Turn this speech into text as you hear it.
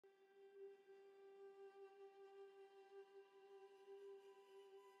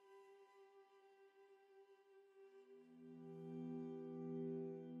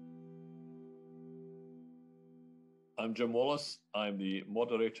I'm Jim Wallace. I'm the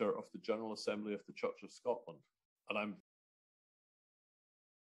moderator of the General Assembly of the Church of Scotland, and I'm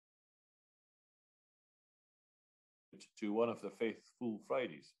to one of the Faithful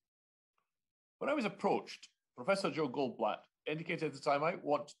Fridays. When I was approached, Professor Joe Goldblatt indicated that I might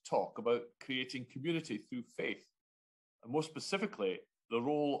want to talk about creating community through faith, and more specifically, the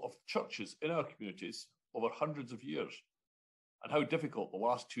role of churches in our communities over hundreds of years, and how difficult the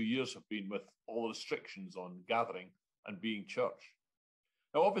last 2 years have been with all the restrictions on gathering and being church.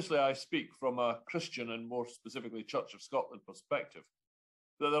 Now, obviously, I speak from a Christian and more specifically Church of Scotland perspective,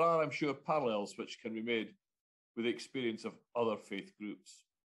 but there are, I'm sure, parallels which can be made with the experience of other faith groups.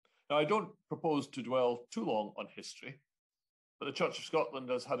 Now, I don't propose to dwell too long on history, but the Church of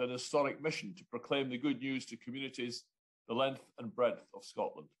Scotland has had an historic mission to proclaim the good news to communities the length and breadth of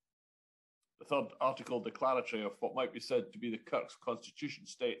Scotland. The third article declaratory of what might be said to be the Kirk's constitution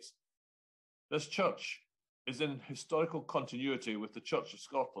states, "This church is in historical continuity with the Church of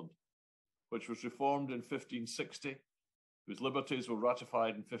Scotland, which was reformed in 1560, whose liberties were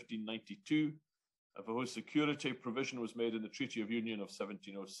ratified in 1592, and for whose security provision was made in the Treaty of Union of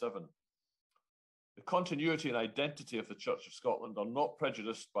 1707. The continuity and identity of the Church of Scotland are not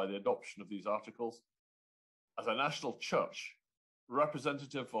prejudiced by the adoption of these articles. As a national church,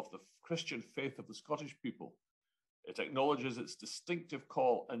 representative of the Christian faith of the Scottish people, it acknowledges its distinctive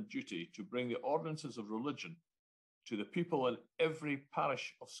call and duty to bring the ordinances of religion to the people in every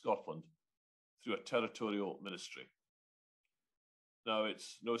parish of Scotland through a territorial ministry." Now,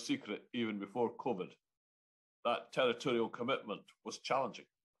 it's no secret, even before COVID, that territorial commitment was challenging.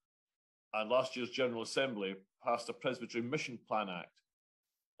 And last year's General Assembly passed a Presbytery Mission Plan Act,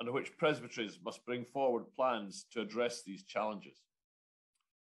 under which presbyteries must bring forward plans to address these challenges.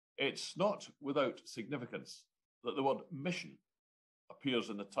 It's not without significance that the word mission appears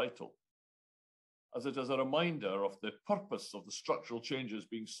in the title, as it is a reminder of the purpose of the structural changes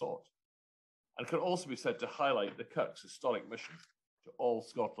being sought, and can also be said to highlight the Kirk's historic mission to all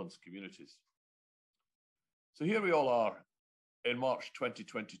Scotland's communities. So here we all are in March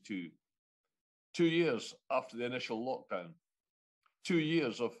 2022, 2 years after the initial lockdown, 2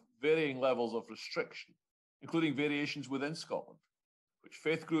 years of varying levels of restriction, including variations within Scotland, which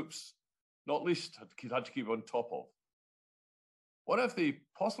faith groups, not least, had to keep on top of. One of the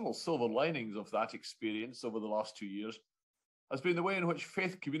possible silver linings of that experience over the last 2 years has been the way in which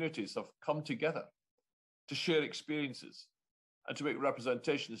faith communities have come together to share experiences and to make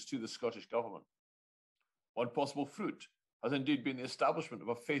representations to the Scottish Government. One possible fruit has indeed been the establishment of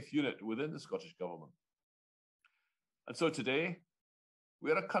a faith unit within the Scottish Government. And so today,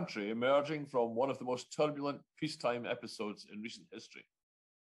 we are a country emerging from one of the most turbulent peacetime episodes in recent history.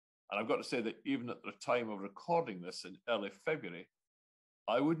 And I've got to say that even at the time of recording this in early February,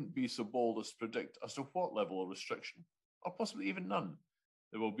 I wouldn't be so bold as to predict as to what level of restriction, or possibly even none,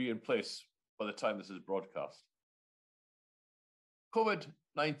 there will be in place by the time this is broadcast.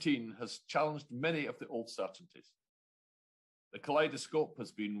 COVID-19 has challenged many of the old certainties. The kaleidoscope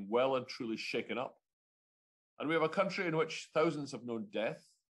has been well and truly shaken up, and we have a country in which thousands have known death,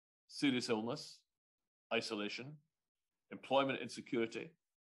 serious illness, isolation, employment insecurity,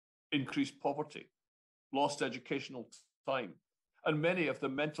 increased poverty, lost educational time, and many of the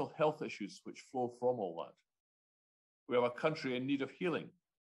mental health issues which flow from all that. We have a country in need of healing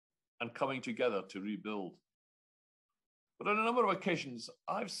and coming together to rebuild. But on a number of occasions,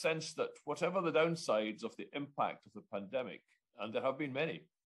 I've sensed that whatever the downsides of the impact of the pandemic, and there have been many,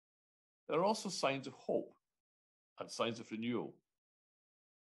 there are also signs of hope and signs of renewal.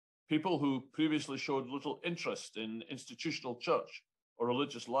 People who previously showed little interest in institutional church or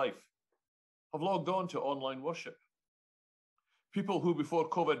religious life have logged on to online worship. People who before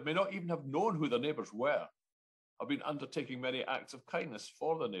COVID may not even have known who their neighbours were have been undertaking many acts of kindness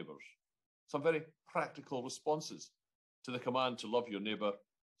for their neighbours, some very practical responses to the command to love your neighbour,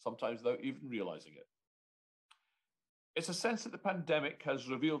 sometimes without even realising it. It's a sense that the pandemic has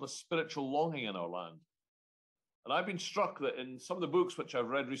revealed a spiritual longing in our land. And I've been struck that in some of the books which I've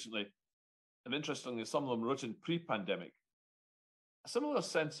read recently, and interestingly, some of them written pre-pandemic, a similar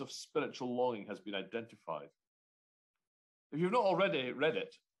sense of spiritual longing has been identified. If you've not already read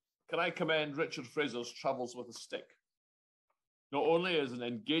it, can I commend Richard Fraser's Travels with a Stick? Not only as an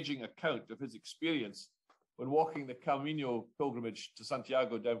engaging account of his experience when walking the Camino pilgrimage to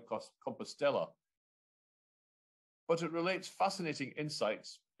Santiago de Compostela, but it relates fascinating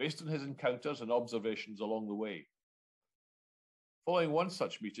insights based on his encounters and observations along the way. Following one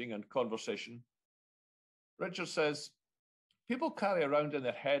such meeting and conversation, Richard says, "People carry around in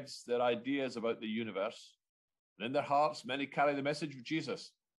their heads their ideas about the universe, and in their hearts many carry the message of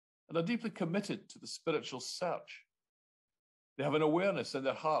Jesus and are deeply committed to the spiritual search They have an awareness in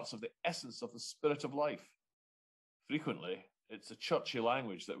their hearts of the essence of the spirit of life. Frequently, it's a churchy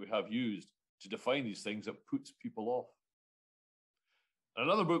language that we have used to define these things that puts people off.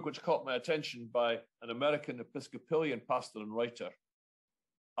 Another book which caught my attention by an American Episcopalian pastor and writer,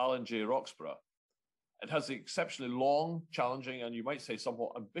 Alan J. Roxburgh. It has the exceptionally long, challenging, and you might say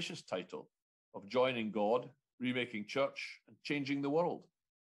somewhat ambitious title of Joining God, Remaking Church, and Changing the World.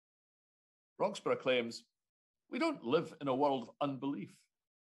 Roxburgh claims, we don't live in a world of unbelief.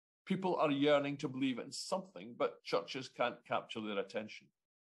 People are yearning to believe in something, but churches can't capture their attention.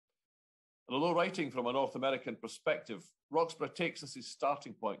 And although writing from a North American perspective, Roxburgh takes as his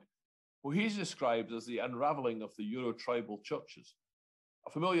starting point what he describes as the unraveling of the Euro-tribal churches,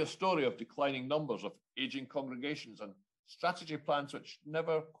 a familiar story of declining numbers, of aging congregations, and strategy plans which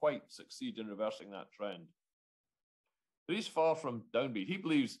never quite succeed in reversing that trend. But he's far from downbeat. He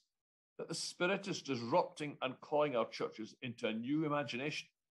believes that the Spirit is disrupting and calling our churches into a new imagination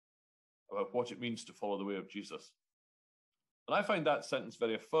about what it means to follow the way of Jesus. And I find that sentence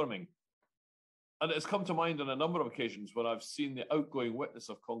very affirming. And it has come to mind on a number of occasions when I've seen the outgoing witness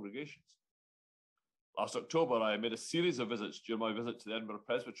of congregations. Last October, I made a series of visits during my visit to the Edinburgh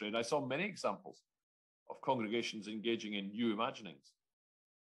Presbytery, and I saw many examples of congregations engaging in new imaginings.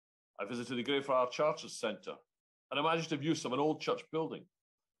 I visited the Greyfriars Charters Centre, an imaginative use of an old church building,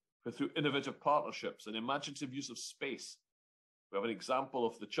 where through innovative partnerships and imaginative use of space, we have an example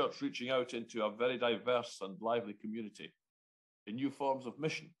of the church reaching out into a very diverse and lively community in new forms of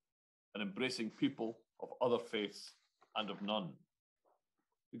mission and embracing people of other faiths and of none.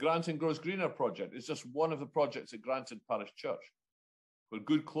 The Granton Grows Greener project is just one of the projects at Granton Parish Church, where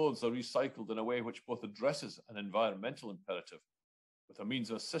good clothes are recycled in a way which both addresses an environmental imperative with a means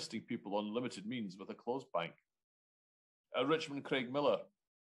of assisting people on limited means with a clothes bank. At Richmond Craig Miller,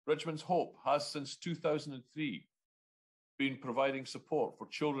 Richmond's Hope has since 2003 been providing support for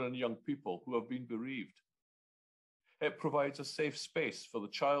children and young people who have been bereaved. It provides a safe space for the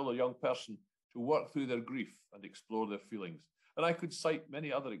child or young person to work through their grief and explore their feelings. And I could cite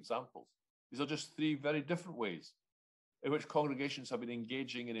many other examples. These are just three very different ways in which congregations have been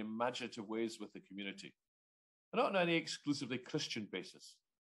engaging in imaginative ways with the community, and not on any exclusively Christian basis.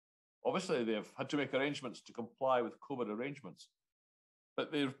 Obviously, they have had to make arrangements to comply with COVID arrangements,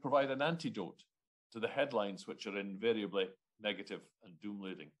 but they provide an antidote to the headlines which are invariably negative and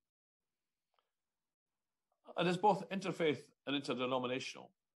doom-laden. And as both interfaith and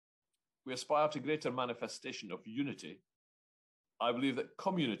interdenominational, we aspire to greater manifestation of unity. I believe that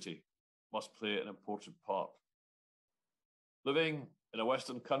community must play an important part. Living in a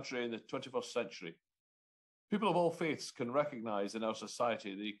Western country in the 21st century, people of all faiths can recognize in our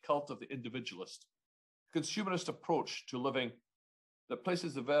society the cult of the individualist, consumerist approach to living that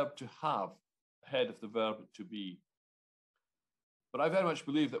places the verb to have ahead of the verb to be. But I very much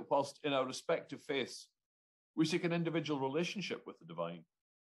believe that whilst in our respective faiths, we seek an individual relationship with the divine,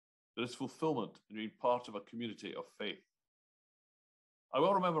 there is fulfillment in being part of a community of faith. I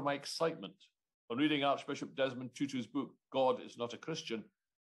will remember my excitement on reading Archbishop Desmond Tutu's book, God is Not a Christian,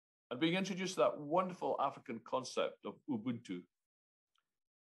 and being introduced to that wonderful African concept of Ubuntu.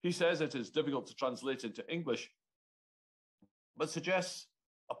 He says it is difficult to translate into English, but suggests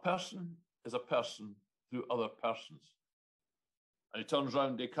a person is a person through other persons. And he turns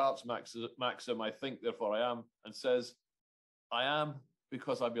around Descartes' maxim, I think, therefore I am, and says, I am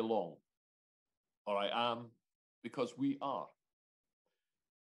because I belong, or I am because we are.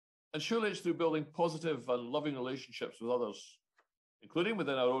 And surely it's through building positive and loving relationships with others, including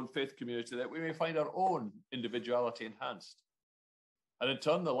within our own faith community, that we may find our own individuality enhanced. And in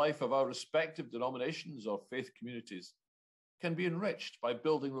turn, the life of our respective denominations or faith communities can be enriched by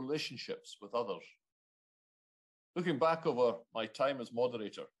building relationships with others. Looking back over my time as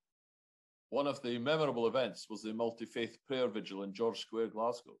moderator, one of the memorable events was the multi-faith prayer vigil in George Square,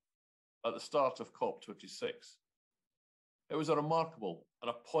 Glasgow, at the start of COP26. It was a remarkable and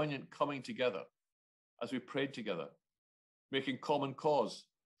a poignant coming together as we prayed together, making common cause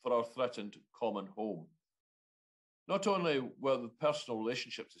for our threatened common home. Not only were the personal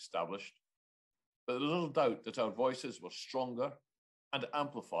relationships established, but there's little doubt that our voices were stronger and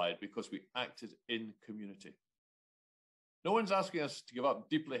amplified because we acted in community. No one's asking us to give up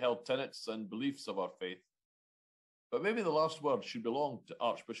deeply held tenets and beliefs of our faith, but maybe the last word should belong to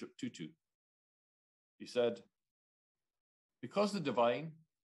Archbishop Tutu. He said, because the divine,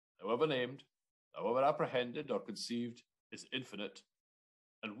 however named, however apprehended or conceived, is infinite,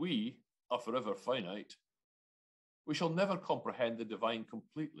 and we are forever finite, we shall never comprehend the divine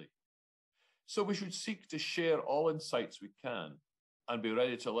completely. So we should seek to share all insights we can and be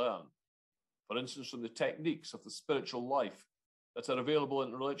ready to learn. For instance, from the techniques of the spiritual life that are available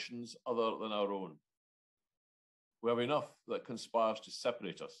in relations other than our own. We have enough that conspires to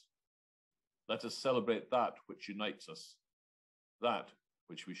separate us. Let us celebrate that which unites us, that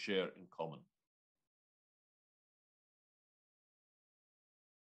which we share in common.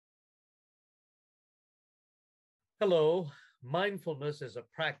 Hello, mindfulness is a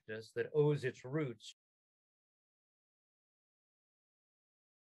practice that owes its roots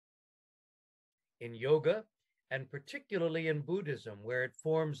in yoga, and particularly in Buddhism, where it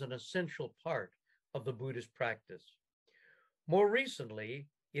forms an essential part of the Buddhist practice. More recently,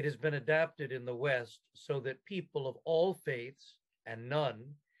 it has been adapted in the West so that people of all faiths and none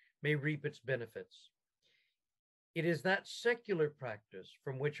may reap its benefits. It is that secular practice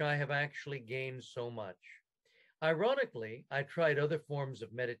from which I have actually gained so much. Ironically, I tried other forms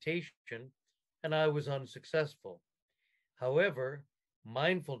of meditation and I was unsuccessful. However,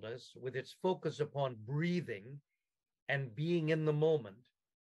 mindfulness, with its focus upon breathing and being in the moment,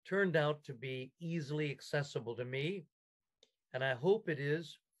 turned out to be easily accessible to me, and I hope it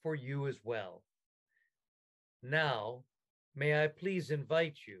is for you as well. Now, may I please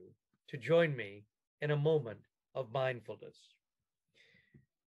invite you to join me in a moment of mindfulness.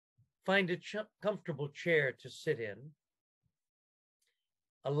 Find a comfortable chair to sit in.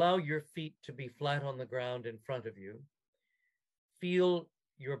 Allow your feet to be flat on the ground in front of you. Feel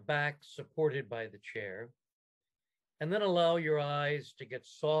your back supported by the chair, and then allow your eyes to get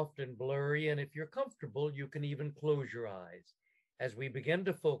soft and blurry. And if you're comfortable, you can even close your eyes as we begin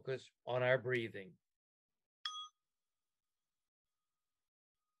to focus on our breathing.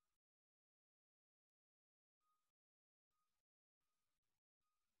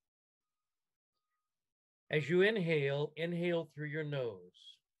 As you inhale, inhale through your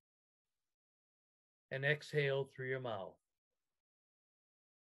nose and exhale through your mouth.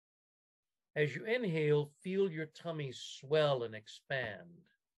 As you inhale, feel your tummy swell and expand.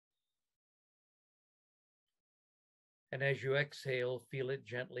 And as you exhale, feel it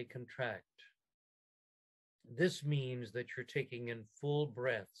gently contract. This means that you're taking in full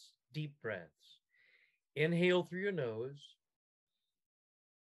breaths, deep breaths. Inhale through your nose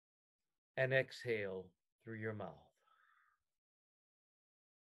and exhale through your mouth.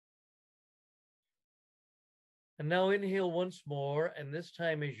 And now inhale once more, and this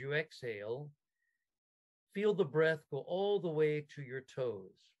time as you exhale, feel the breath go all the way to your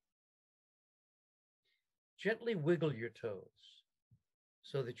toes. Gently wiggle your toes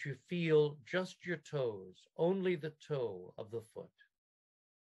so that you feel just your toes, only the toe of the foot.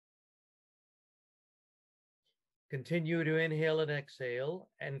 Continue to inhale and exhale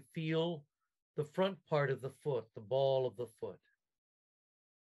and feel the front part of the foot, the ball of the foot.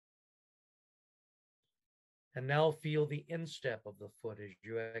 And now feel the instep of the foot as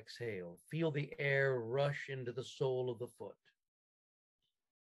you exhale. Feel the air rush into the sole of the foot.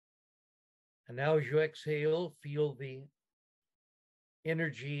 And now as you exhale, feel the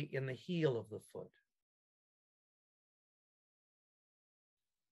energy in the heel of the foot.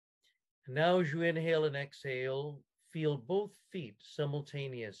 And now as you inhale and exhale, feel both feet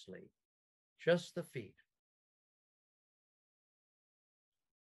simultaneously, just the feet.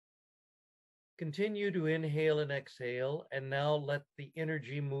 Continue to inhale and exhale, and now let the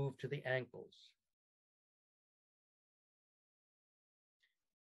energy move to the ankles.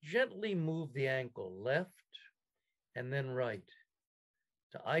 Gently move the ankle left and then right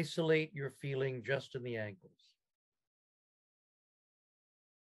to isolate your feeling just in the ankles.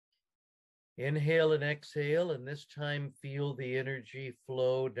 Inhale and exhale, and this time feel the energy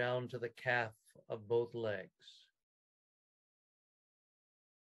flow down to the calf of both legs.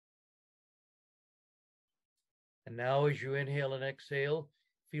 And now as you inhale and exhale,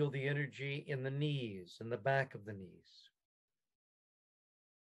 feel the energy in the knees and the back of the knees.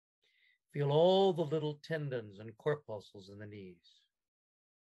 Feel all the little tendons and corpuscles in the knees.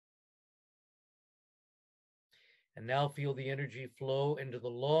 And now feel the energy flow into the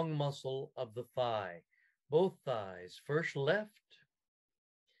long muscle of the thigh, both thighs, first left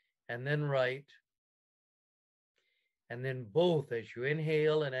and then right, and then both as you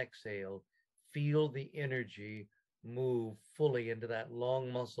inhale and exhale, feel the energy move fully into that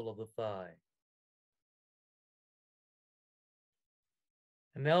long muscle of the thigh.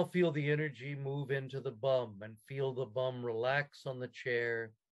 And now feel the energy move into the bum and feel the bum relax on the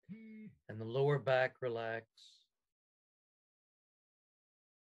chair and the lower back relax.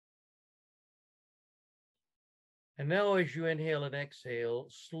 And now as you inhale and exhale,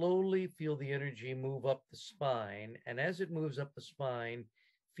 slowly feel the energy move up the spine. And as it moves up the spine,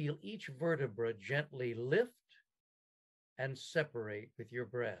 feel each vertebra gently lift and separate with your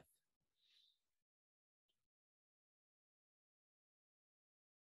breath.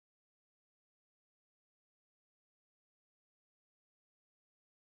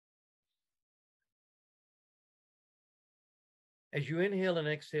 As you inhale and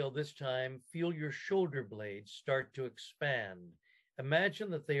exhale this time, feel your shoulder blades start to expand. Imagine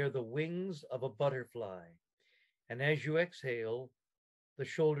that they are the wings of a butterfly. And as you exhale, the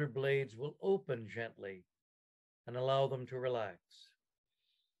shoulder blades will open gently and allow them to relax.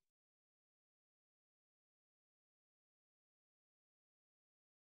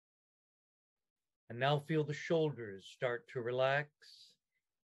 And now feel the shoulders start to relax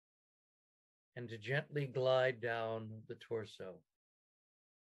and to gently glide down the torso.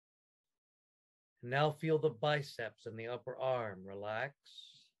 And now feel the biceps and the upper arm relax.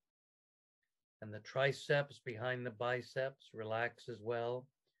 And the triceps behind the biceps relax as well.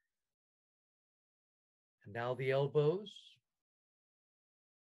 And now the elbows,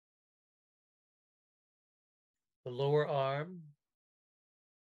 the lower arm,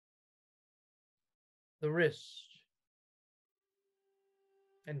 the wrist.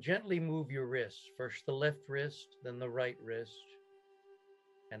 And gently move your wrists, first the left wrist, then the right wrist,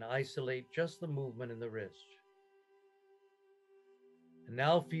 and isolate just the movement in the wrist. And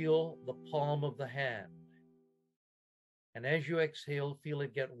now feel the palm of the hand. And as you exhale, feel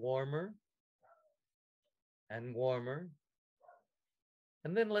it get warmer and warmer.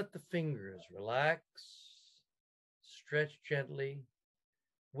 And then let the fingers relax, stretch gently,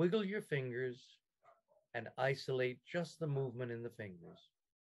 wiggle your fingers, and isolate just the movement in the fingers.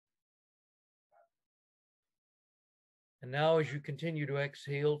 And now as you continue to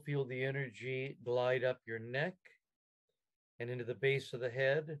exhale, feel the energy glide up your neck and into the base of the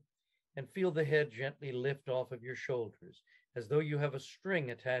head, and feel the head gently lift off of your shoulders, as though you have a string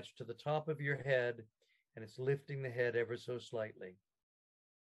attached to the top of your head, and it's lifting the head ever so slightly.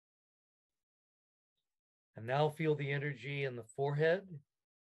 And now feel the energy in the forehead,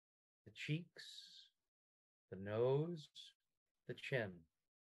 the cheeks, the nose, the chin.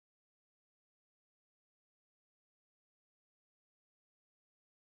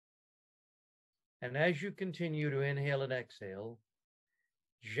 And as you continue to inhale and exhale,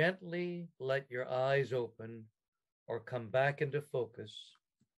 gently let your eyes open or come back into focus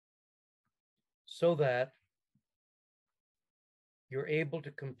so that you're able to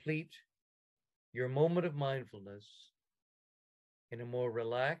complete your moment of mindfulness in a more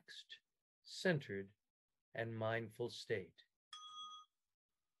relaxed, centered, and mindful state.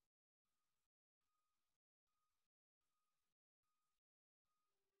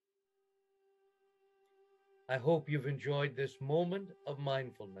 I hope you've enjoyed this moment of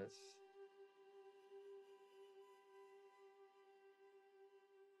mindfulness.